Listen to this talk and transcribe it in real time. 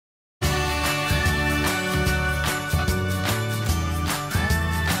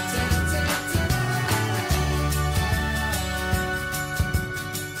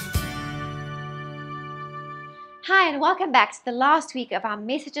Hi, and welcome back to the last week of our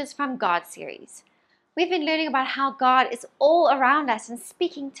Messages from God series. We've been learning about how God is all around us and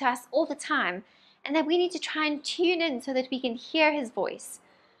speaking to us all the time, and that we need to try and tune in so that we can hear His voice.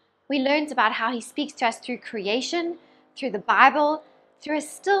 We learned about how He speaks to us through creation, through the Bible, through a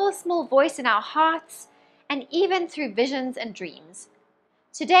still small voice in our hearts, and even through visions and dreams.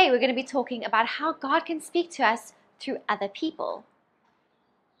 Today we're going to be talking about how God can speak to us through other people.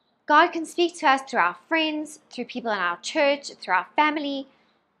 God can speak to us through our friends, through people in our church, through our family.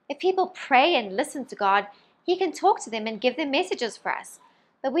 If people pray and listen to God, He can talk to them and give them messages for us.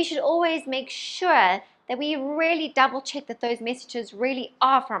 But we should always make sure that we really double check that those messages really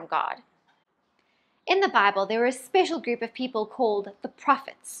are from God. In the Bible, there are a special group of people called the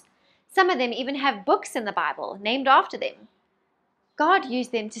prophets. Some of them even have books in the Bible named after them. God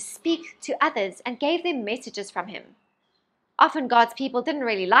used them to speak to others and gave them messages from Him. Often God's people didn't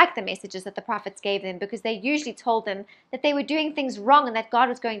really like the messages that the prophets gave them because they usually told them that they were doing things wrong and that God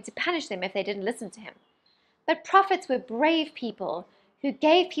was going to punish them if they didn't listen to Him. But prophets were brave people who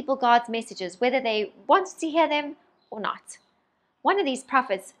gave people God's messages whether they wanted to hear them or not. One of these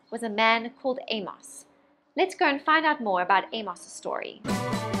prophets was a man called Amos. Let's go and find out more about Amos' story.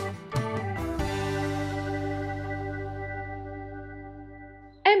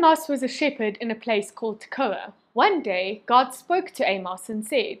 Amos was a shepherd in a place called Tekoa. One day, God spoke to Amos and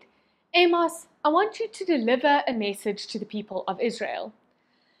said, "Amos, I want you to deliver a message to the people of Israel."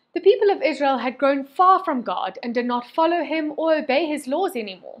 The people of Israel had grown far from God and did not follow Him or obey His laws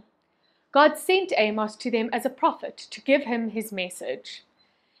anymore. God sent Amos to them as a prophet to give him His message.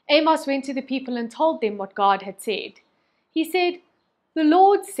 Amos went to the people and told them what God had said. He said, "The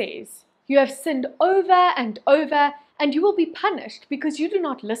Lord says, you have sinned over and over, and you will be punished because you do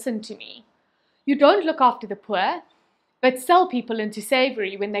not listen to me. You don't look after the poor, but sell people into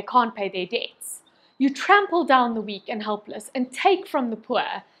slavery when they can't pay their debts. You trample down the weak and helpless and take from the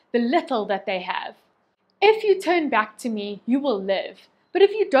poor the little that they have. If you turn back to me, you will live. But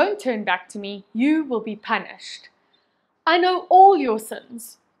if you don't turn back to me, you will be punished. I know all your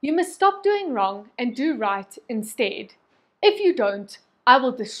sins. You must stop doing wrong and do right instead. If you don't, I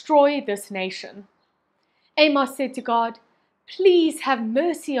will destroy this nation." Amos said to God, "Please have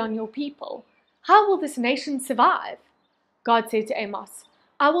mercy on your people. How will this nation survive?" God said to Amos,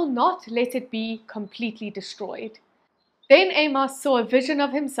 "I will not let it be completely destroyed." Then Amos saw a vision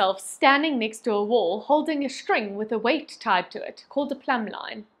of himself standing next to a wall holding a string with a weight tied to it called a plumb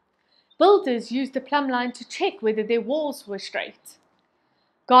line. Builders used a plumb line to check whether their walls were straight.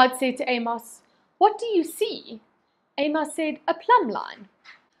 God said to Amos, "What do you see?" Amos said, "A plumb line."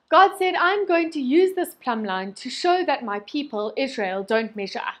 God said, "I'm going to use this plumb line to show that my people, Israel, don't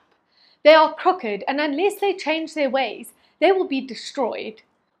measure up. They are crooked, and unless they change their ways, they will be destroyed.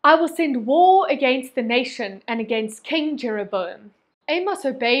 I will send war against the nation and against King Jeroboam." Amos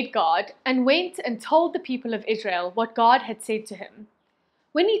obeyed God and went and told the people of Israel what God had said to him.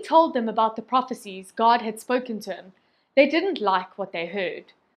 When he told them about the prophecies God had spoken to him, they didn't like what they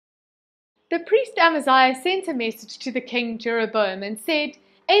heard. The priest Amaziah sent a message to the king Jeroboam and said,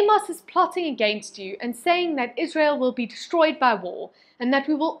 "Amos is plotting against you and saying that Israel will be destroyed by war and that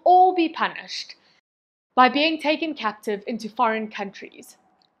we will all be punished by being taken captive into foreign countries."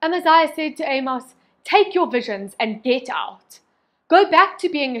 Amaziah said to Amos, "Take your visions and get out. Go back to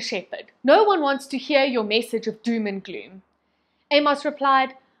being a shepherd. No one wants to hear your message of doom and gloom." Amos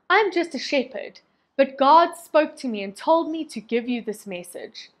replied, "I'm just a shepherd, but God spoke to me and told me to give you this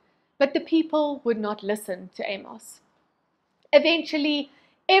message." But the people would not listen to Amos. Eventually,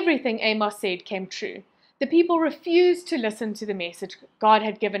 everything Amos said came true. The people refused to listen to the message God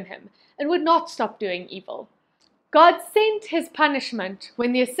had given him and would not stop doing evil. God sent His punishment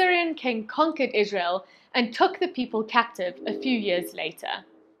when the Assyrian king conquered Israel and took the people captive a few years later.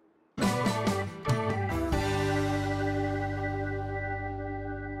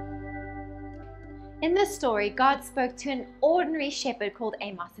 In this story, God spoke to an ordinary shepherd called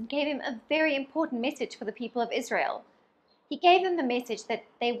Amos and gave him a very important message for the people of Israel. He gave them the message that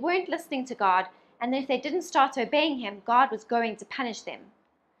they weren't listening to God and that if they didn't start obeying Him, God was going to punish them.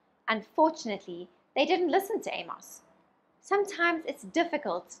 Unfortunately, they didn't listen to Amos. Sometimes it's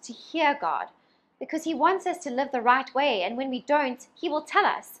difficult to hear God because He wants us to live the right way, and when we don't, He will tell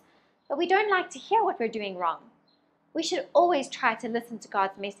us. But we don't like to hear what we're doing wrong. We should always try to listen to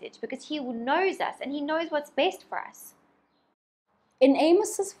God's message because He knows us and He knows what's best for us. In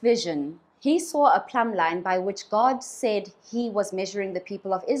Amos's vision, he saw a plumb line by which God said He was measuring the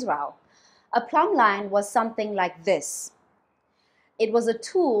people of Israel. A plumb line was something like this. It was a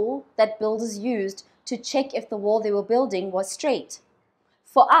tool that builders used to check if the wall they were building was straight.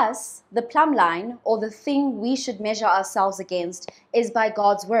 For us, the plumb line, or the thing we should measure ourselves against, is by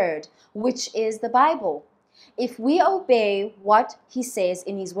God's word, which is the Bible. If we obey what he says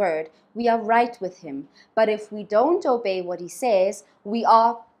in his word, we are right with him. But if we don't obey what he says, we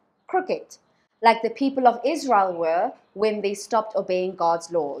are crooked, like the people of Israel were when they stopped obeying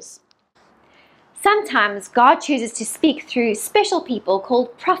God's laws. Sometimes God chooses to speak through special people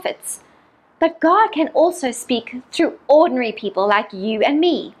called prophets. But God can also speak through ordinary people like you and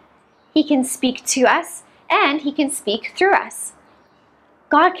me. He can speak to us and he can speak through us.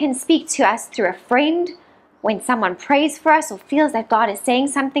 God can speak to us through a friend, when someone prays for us or feels that God is saying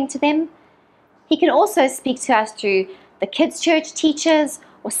something to them. He can also speak to us through the kids' church teachers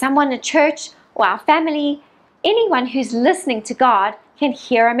or someone in church or our family. Anyone who's listening to God can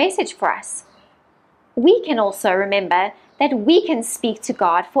hear a message for us. We can also remember that we can speak to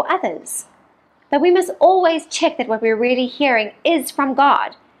God for others. But we must always check that what we're really hearing is from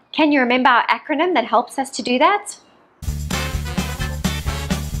God. Can you remember our acronym that helps us to do that?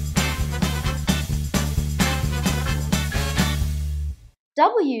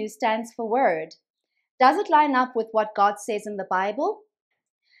 W stands for word. Does it line up with what God says in the Bible?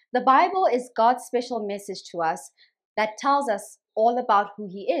 The Bible is God's special message to us that tells us all about who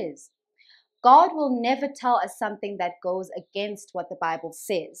he is. God will never tell us something that goes against what the Bible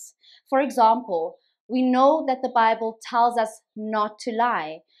says. For example, we know that the Bible tells us not to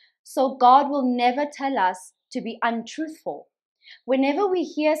lie, so God will never tell us to be untruthful. Whenever we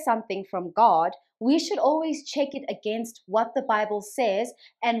hear something from God, we should always check it against what the Bible says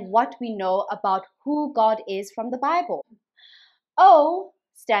and what we know about who God is from the Bible. O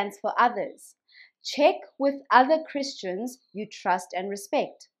stands for others. Check with other Christians you trust and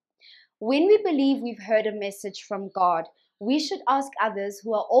respect. When we believe we've heard a message from God, we should ask others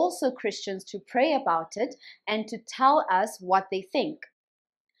who are also Christians to pray about it and to tell us what they think.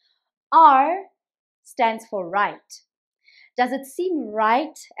 R stands for right. Does it seem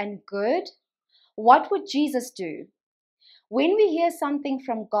right and good? What would Jesus do? When we hear something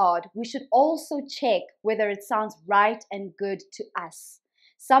from God, we should also check whether it sounds right and good to us.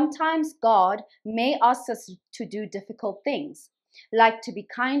 Sometimes God may ask us to do difficult things, like to be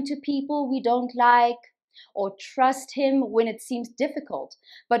kind to people we don't like, or trust him when it seems difficult.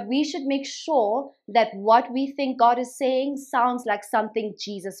 But we should make sure that what we think God is saying sounds like something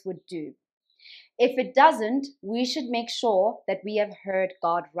Jesus would do. If it doesn't, we should make sure that we have heard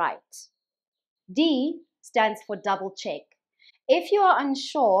God right. D stands for double check. If you are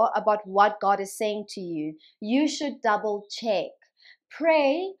unsure about what God is saying to you, you should double check.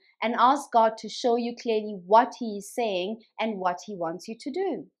 Pray and ask God to show you clearly what he is saying and what he wants you to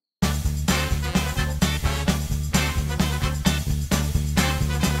do.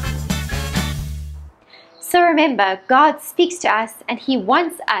 So remember, God speaks to us and he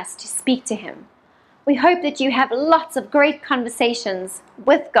wants us to speak to him. We hope that you have lots of great conversations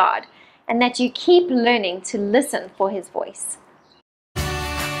with God and that you keep learning to listen for his voice.